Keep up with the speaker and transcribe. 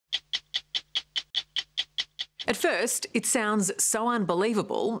At first, it sounds so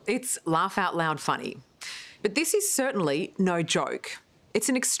unbelievable, it's laugh out loud funny. But this is certainly no joke. It's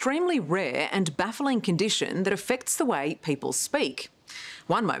an extremely rare and baffling condition that affects the way people speak.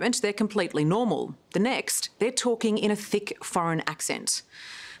 One moment, they're completely normal. The next, they're talking in a thick foreign accent.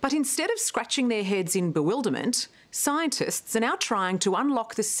 But instead of scratching their heads in bewilderment, scientists are now trying to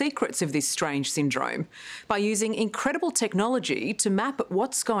unlock the secrets of this strange syndrome by using incredible technology to map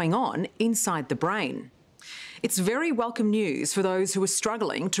what's going on inside the brain. It's very welcome news for those who are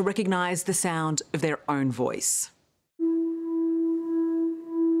struggling to recognise the sound of their own voice.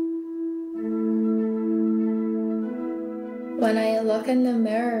 When I look in the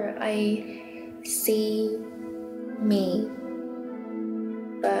mirror, I see me.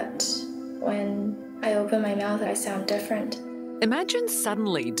 But when I open my mouth, I sound different. Imagine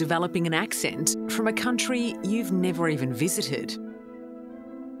suddenly developing an accent from a country you've never even visited.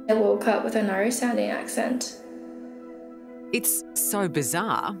 I woke up with an Irish-sounding accent. It's so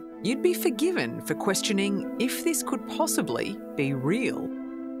bizarre, you'd be forgiven for questioning if this could possibly be real.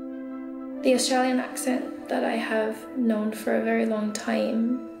 The Australian accent that I have known for a very long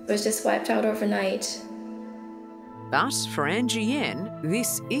time was just wiped out overnight. But for Angie,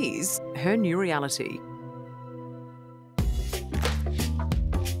 this is her new reality.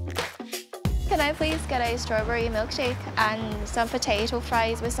 Can I please get a strawberry milkshake and some potato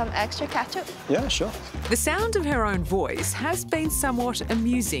fries with some extra ketchup? Yeah, sure. The sound of her own voice has been somewhat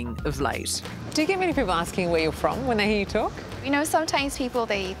amusing of late. Do you get many people asking where you're from when they hear you talk? You know, sometimes people,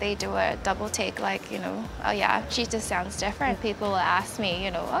 they do a double take, like, you know, oh yeah, she just sounds different. People will ask me,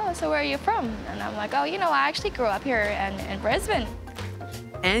 you know, oh, so where are you from? And I'm like, oh, you know, I actually grew up here in Brisbane.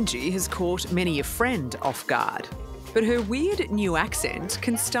 Angie has caught many a friend off guard. But her weird new accent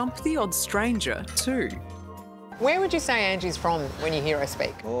can stump the odd stranger too. Where would you say Angie's from when you hear her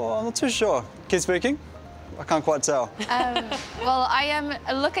speak? Oh, I'm not too sure. Kid speaking? I can't quite tell. Well, I am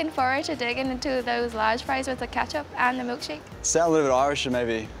looking forward to digging into those large fries with the ketchup and the milkshake. Sound a little bit Irish,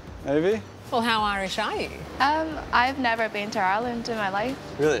 maybe. Maybe? Well, how Irish are you? I've never been to Ireland in my life.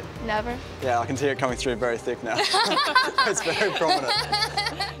 Really? Never. Yeah, I can hear it coming through very thick now. It's very prominent.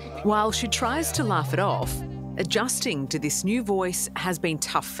 While she tries to laugh it off, adjusting to this new voice has been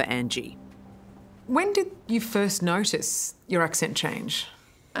tough for Angie. When did you first notice your accent change?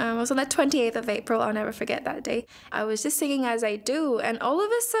 It was on the 28th of April, I'll never forget that day. I was just singing as I do, and all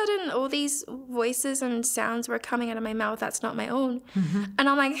of a sudden, all these voices and sounds were coming out of my mouth that's not my own. And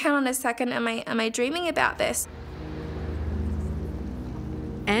I'm like, hang on a second, am I dreaming about this?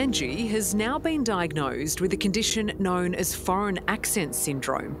 Angie has now been diagnosed with a condition known as foreign accent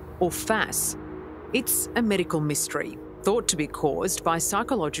syndrome, or FAS. It's a medical mystery, thought to be caused by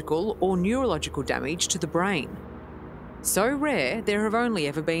psychological or neurological damage to the brain. So rare, there have only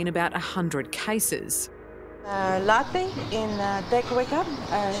ever been about 100 cases. Latte in takeaway cup,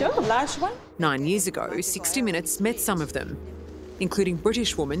 sure. Large one. 9 years ago, 60 Minutes met some of them, including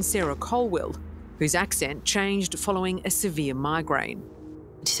British woman Sarah Colwell, whose accent changed following a severe migraine.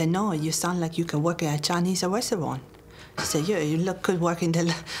 She said, no, you sound like you can work at a Chinese restaurant. She said, yeah, you could work in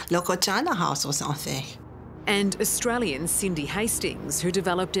the local China house or something. And Australian Cindy Hastings, who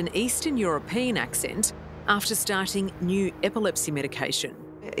developed an Eastern European accent after starting new epilepsy medication.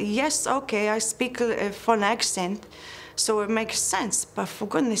 Yes, okay, I speak a foreign accent, so it makes sense. But for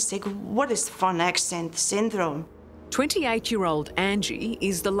goodness sake, what is foreign accent syndrome? 28-year-old Angie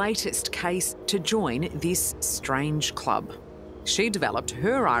is the latest case to join this strange club. She developed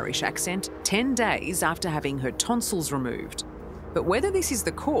her Irish accent 10 days after having her tonsils removed. But whether this is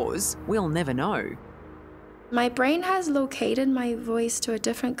the cause, we'll never know. My brain has located my voice to a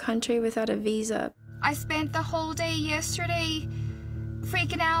different country without a visa. I spent the whole day yesterday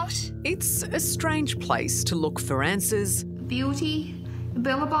freaking out. It's a strange place to look for answers. Beauty,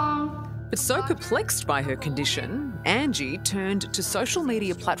 Billabong. But so perplexed by her condition, Angie turned to social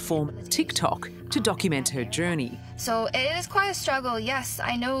media platform TikTok to document her journey. So it is quite a struggle. Yes,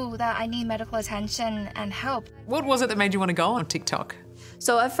 I know that I need medical attention and help. What was it that made you want to go on TikTok?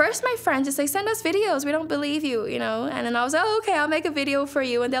 So at first my friends just like, send us videos, we don't believe you, you know? And then I was like, oh, okay, I'll make a video for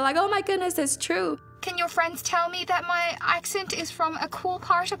you. And they're like, oh my goodness, it's true. Can your friends tell me that my accent is from a cool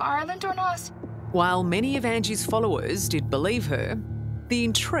part of Ireland or not? While many of Angie's followers did believe her, the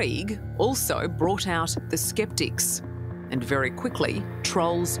intrigue also brought out the skeptics. And very quickly,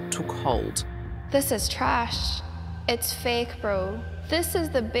 trolls took hold. This is trash. It's fake, bro. This is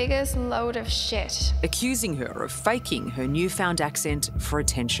the biggest load of shit. Accusing her of faking her newfound accent for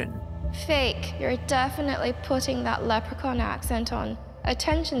attention. Fake. You're definitely putting that leprechaun accent on.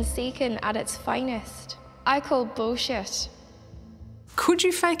 Attention-seeking at its finest. I call bullshit. Could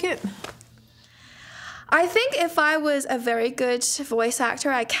you fake it? I think if I was a very good voice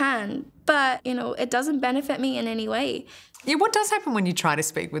actor, I can, but, you know, it doesn't benefit me in any way. Yeah, what does happen when you try to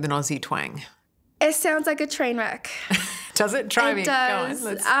speak with an Aussie twang? It sounds like a train wreck. Does it? Try It me. does.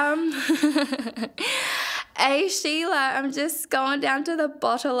 Go on, Hey, Sheila, I'm just going down to the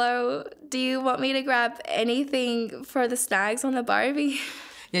bottle-o. Do you want me to grab anything for the snags on the Barbie?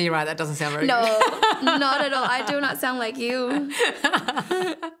 Yeah, you're right. That doesn't sound very No, good. not at all. I do not sound like you.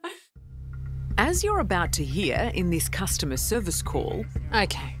 As you're about to hear in this customer service call...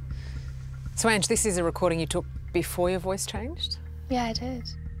 Okay. So, Ange, this is a recording you took before your voice changed? Yeah, I did.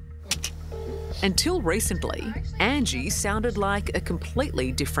 Until recently, Angie sounded like a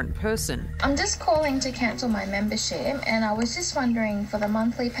completely different person. I'm just calling to cancel my membership, and I was just wondering, for the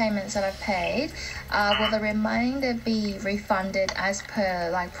monthly payments that I've paid, will the remainder be refunded as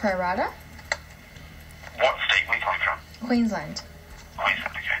per, like, pro rata? What state we come from? Queensland.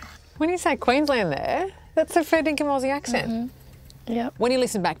 Queensland, okay. When you say Queensland there, that's a fair dinkum Aussie accent. Mm-hmm. Yep. When you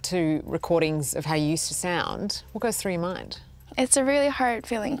listen back to recordings of how you used to sound, what goes through your mind? It's a really hard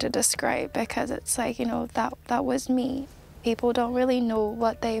feeling to describe because it's like, you know, that was me. People don't really know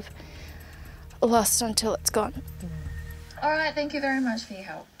what they've lost until it's gone. All right, thank you very much for your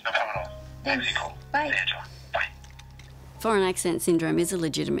help. No problem at all. Thanks for your call. Bye. See you, Angela. Bye. Foreign accent syndrome is a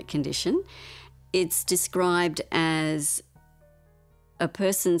legitimate condition. It's described as a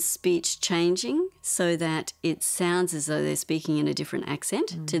person's speech changing so that it sounds as though they're speaking in a different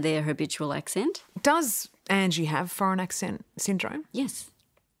accent to their habitual accent. Does Angie have foreign accent syndrome? Yes.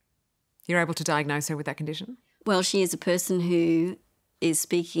 You're able to diagnose her with that condition? Well, she is a person who is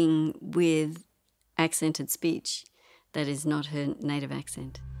speaking with accented speech that is not her native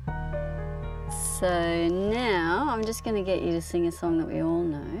accent. So now I'm just going to get you to sing a song that we all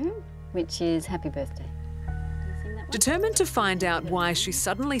know, which is Happy Birthday. Determined to find out why she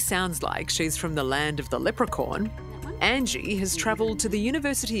suddenly sounds like she's from the land of the leprechaun, Angie has travelled to the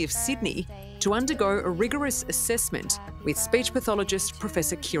University of Sydney to undergo a rigorous assessment with speech pathologist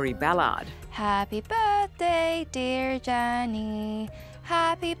Professor Kiri Ballard. Happy birthday, dear Jenny.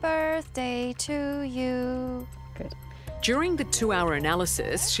 Happy birthday to you. Good. During the 2-hour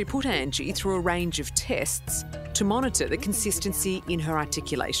analysis, she put Angie through a range of tests to monitor the consistency in her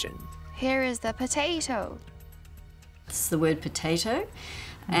articulation. Here is the potato. It's the word potato,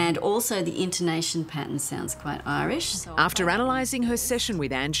 and also the intonation pattern sounds quite Irish. After analysing her session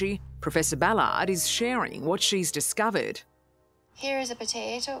with Angie, Professor Ballard is sharing what she's discovered. Here is a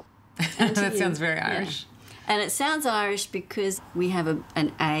potato. That sounds very Irish. Yeah. And it sounds Irish because we have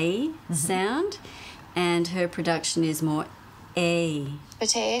an A sound, and her production is more A.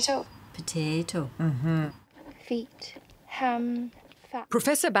 Potato. Potato. Feet. Ham. Fat.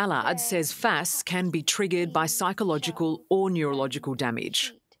 Professor Ballard says FAS can be triggered by psychological or neurological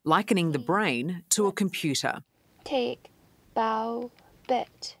damage, likening the brain to a computer. Take. Bow.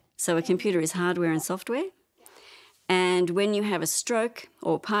 Bit. So a computer is hardware and software. And when you have a stroke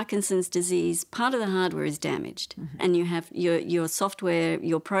or Parkinson's disease, part of the hardware is damaged. And you have your software,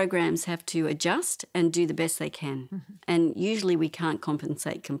 your programs have to adjust and do the best they can. And usually we can't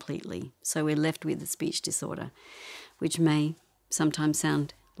compensate completely. So we're left with a speech disorder, which may sometimes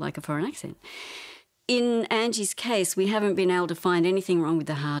sound like a foreign accent. In Angie's case, we haven't been able to find anything wrong with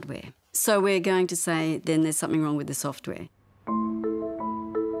the hardware. So we're going to say then there's something wrong with the software.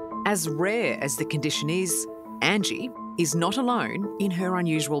 As rare as the condition is, Angie is not alone in her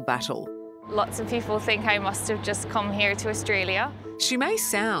unusual battle. Lots of people think I must have just come here to Australia. She may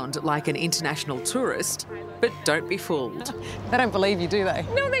sound like an international tourist, but don't be fooled. They don't believe you, do they?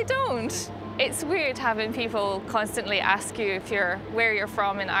 No, they don't. It's weird having people constantly ask you where you're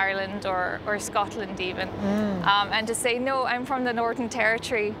from in Ireland or Scotland even. And to say, no, I'm from the Northern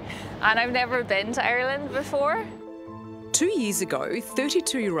Territory and I've never been to Ireland before. 2 years ago,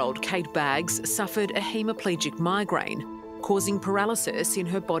 32-year-old Kate Baggs suffered a hemiplegic migraine, causing paralysis in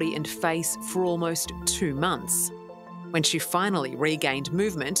her body and face for almost 2 months. When she finally regained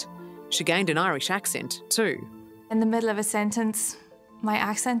movement, she gained an Irish accent too. In the middle of a sentence, my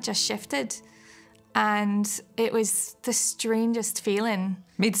accent just shifted and it was the strangest feeling.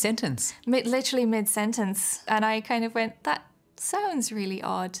 Mid-sentence? Literally mid-sentence. And I kind of went, that sounds really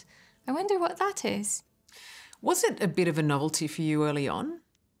odd. I wonder what that is. Was it a bit of a novelty for you early on?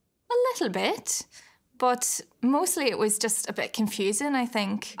 A little bit, but mostly it was just a bit confusing, I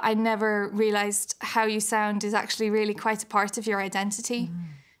think. I never realised how you sound is actually really quite a part of your identity.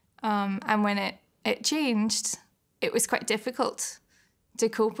 And when it changed, it was quite difficult to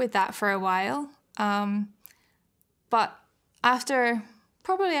cope with that for a while. But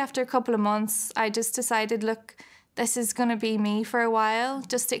probably after a couple of months, I just decided, look, this is going to be me for a while,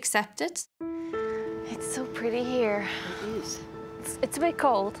 just accept it. It's so pretty here. It is. It's a bit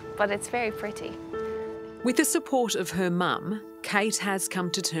cold, but it's very pretty. With the support of her mum, Kate has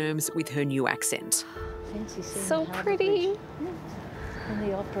come to terms with her new accent. So pretty. In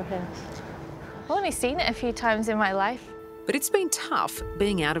the Opera House. I've only seen it a few times in my life. But it's been tough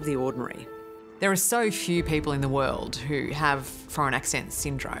being out of the ordinary. There are so few people in the world who have foreign accent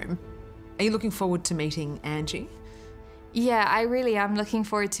syndrome. Are you looking forward to meeting Angie? Yeah, I really am looking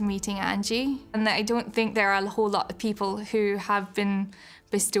forward to meeting Angie. And I don't think there are a whole lot of people who have been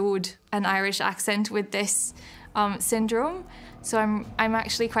bestowed an Irish accent with this syndrome. So I'm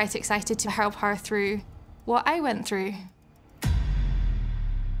actually quite excited to help her through what I went through.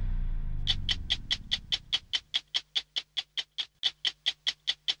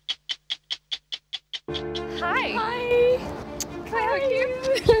 Hi. Hi. Can I hug you?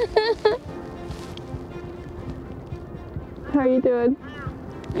 How are you doing?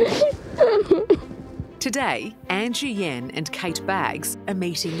 Today, Angie Yen and Kate Baggs are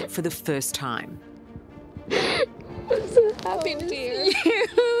meeting for the first time. I'm so happy to see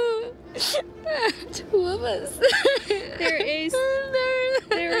you. Two of us. There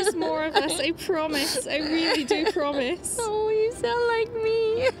is more of us, I promise. I really do promise. Oh, you sound like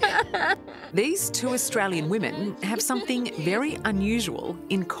me. These two Australian women have something very unusual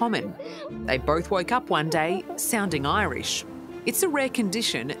in common. They both woke up one day sounding Irish. It's a rare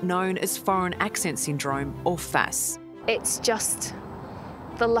condition known as foreign accent syndrome, or FAS. It's just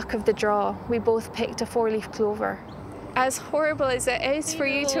the luck of the draw. We both picked a four-leaf clover. As horrible as it is for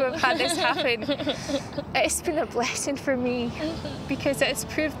you to have had this happen, it's been a blessing for me because it's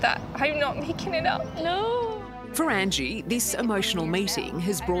proved that I'm not making it up. No. For Angie, this emotional meeting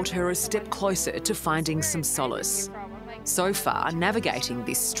has brought her a step closer to finding some solace. So far, navigating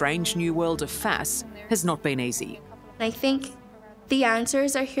this strange new world of FAS has not been easy. I think the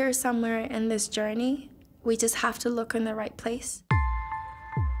answers are here somewhere in this journey. We just have to look in the right place.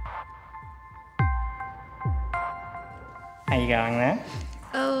 How you going there?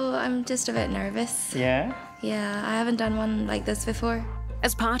 Oh, I'm just a bit nervous. Yeah? Yeah, I haven't done one like this before.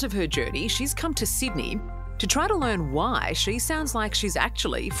 As part of her journey, she's come to Sydney to try to learn why she sounds like she's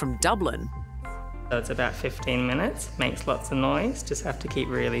actually from Dublin. So it's about 15 minutes, makes lots of noise, just have to keep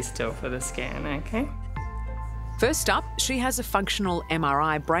really still for the scan, okay? First up, she has a functional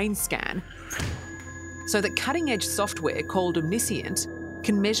MRI brain scan so that cutting-edge software called Omniscient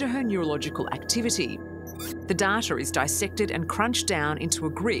can measure her neurological activity. The data is dissected and crunched down into a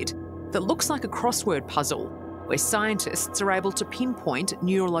grid that looks like a crossword puzzle, where scientists are able to pinpoint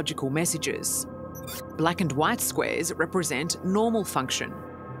neurological messages. Black and white squares represent normal function,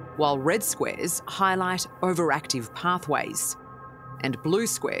 while red squares highlight overactive pathways, and blue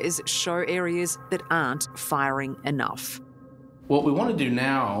squares show areas that aren't firing enough. What we want to do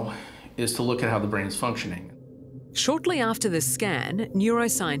now is to look at how the brain is functioning. Shortly after the scan,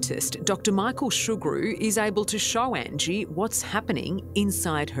 neuroscientist Dr. Michael Shugru is able to show Angie what's happening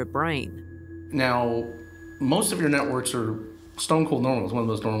inside her brain. Now, most of your networks are stone cold normal. It's one of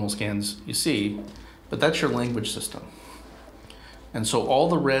those normal scans you see, but that's your language system. And so all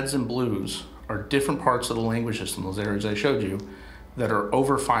the reds and blues are different parts of the language system, those areas I showed you, that are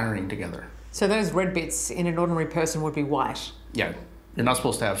overfiring together. So those red bits in an ordinary person would be white? Yeah, you're not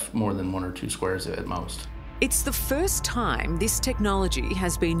supposed to have more than 1 or 2 squares at most. It's the first time this technology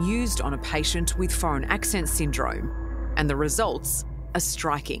has been used on a patient with foreign accent syndrome, and the results are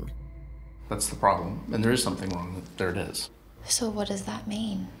striking. That's the problem, and there is something wrong. There it is. So what does that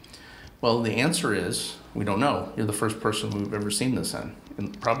mean? Well, the answer is, we don't know. You're the first person we've ever seen this in,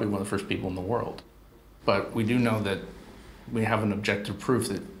 and probably one of the first people in the world. But we do know that we have an objective proof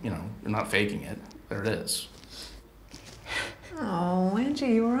that, you're not faking it. There it is. Oh, Angie,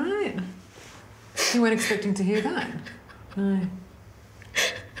 you all right? You weren't expecting to hear that? No.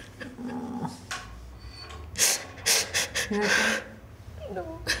 Oh. You okay?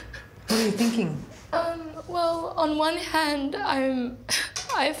 No. What are you thinking? Well, on one hand,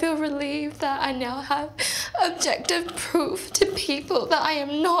 I feel relieved that I now have objective proof to people that I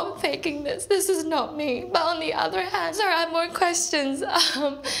am not faking this. This is not me. But on the other hand, I have more questions.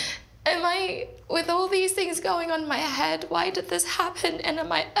 With all these things going on in my head, why did this happen? And am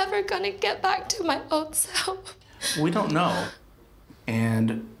I ever gonna get back to my old self? We don't know.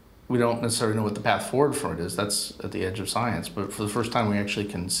 And we don't necessarily know what the path forward for it is. That's at the edge of science. But for the first time, we actually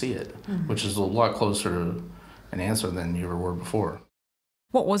can see it, which is a lot closer to an answer than you ever were before.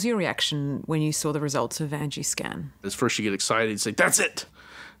 What was your reaction when you saw the results of Angie's scan? At first you get excited and say, that's it.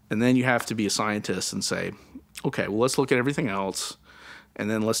 And then you have to be a scientist and say, okay, well, let's look at everything else. And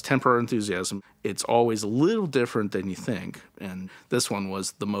then let's temper our enthusiasm. It's always a little different than you think. And this one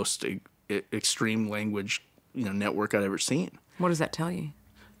was the most extreme language, network I'd ever seen. What does that tell you?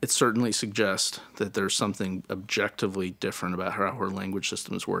 It certainly suggests that there's something objectively different about how her language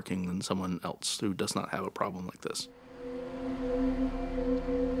system is working than someone else who does not have a problem like this.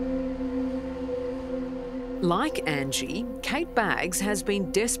 Like Angie, Kate Baggs has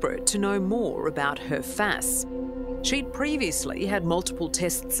been desperate to know more about her FAS. She'd previously had multiple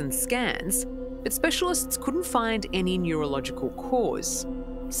tests and scans, but specialists couldn't find any neurological cause.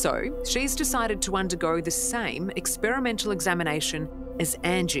 So she's decided to undergo the same experimental examination as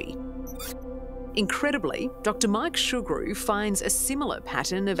Angie. Incredibly, Dr. Mike Shugru finds a similar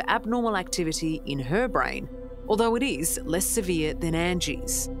pattern of abnormal activity in her brain, although it is less severe than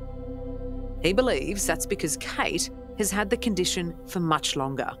Angie's. He believes that's because Kate has had the condition for much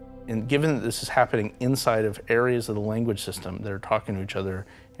longer. And given that this is happening inside of areas of the language system that are talking to each other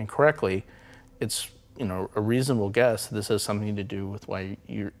incorrectly, it's a reasonable guess that this has something to do with why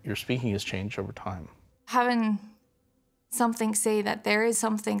your speaking has changed over time. Having something say that there is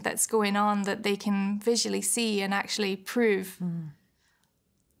something that's going on that they can visually see and actually prove,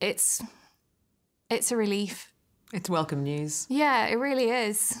 it's a relief. It's welcome news. Yeah, it really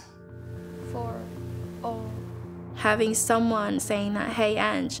is. Having someone saying that, hey,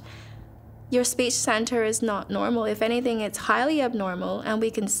 Ange, your speech center is not normal. If anything, it's highly abnormal, and we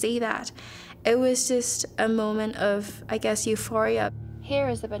can see that. It was just a moment of, I guess, euphoria. Here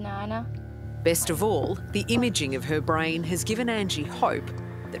is the banana. Best of all, the imaging of her brain has given Angie hope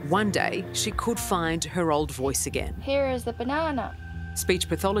that one day she could find her old voice again. Here is the banana. Speech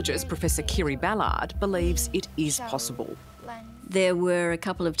pathologist Professor Kiri Ballard believes it is possible. There were a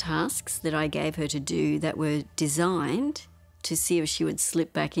couple of tasks that I gave her to do that were designed to see if she would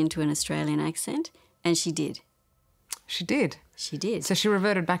slip back into an Australian accent, and she did. She did? She did. So she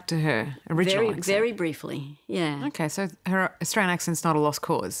reverted back to her original accent? Very briefly, yeah. Okay, so her Australian accent's not a lost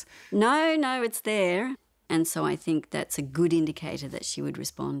cause? No, it's there. And so I think that's a good indicator that she would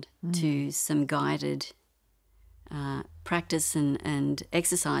respond to some guided practice and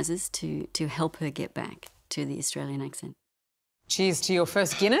exercises to help her get back to the Australian accent. Cheers to your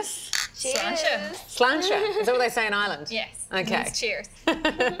first Guinness. Cheers. Sláinte. Is that what they say in Ireland? Yes. Okay. Cheers.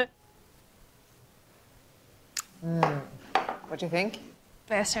 What do you think?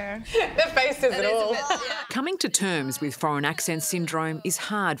 Better. The face says it all. Coming to terms with foreign accent syndrome is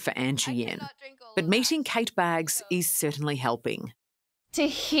hard for Angie Yen, but meeting Kate Baggs is certainly helping. To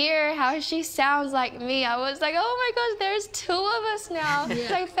hear how she sounds like me, I was like, oh my gosh, there's two of us now.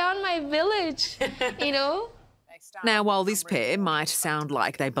 I found my village, Now, while this pair might sound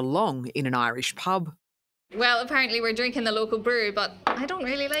like they belong in an Irish pub, Well, apparently we're drinking the local brew, but I don't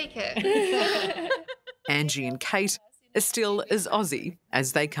really like it. Angie and Kate are still as Aussie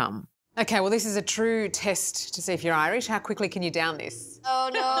as they come. Okay, well, this is a true test to see if you're Irish. How quickly can you down this? Oh,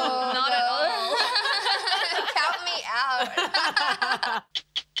 no. Not at all. Count me out.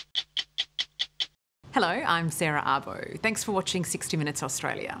 Hello, I'm Sarah Arbo. Thanks for watching 60 Minutes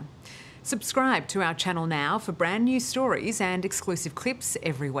Australia. Subscribe to our channel now for brand new stories and exclusive clips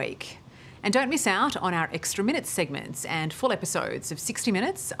every week. And don't miss out on our Extra Minutes segments and full episodes of 60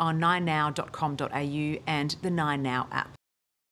 Minutes on 9now.com.au and the 9Now app.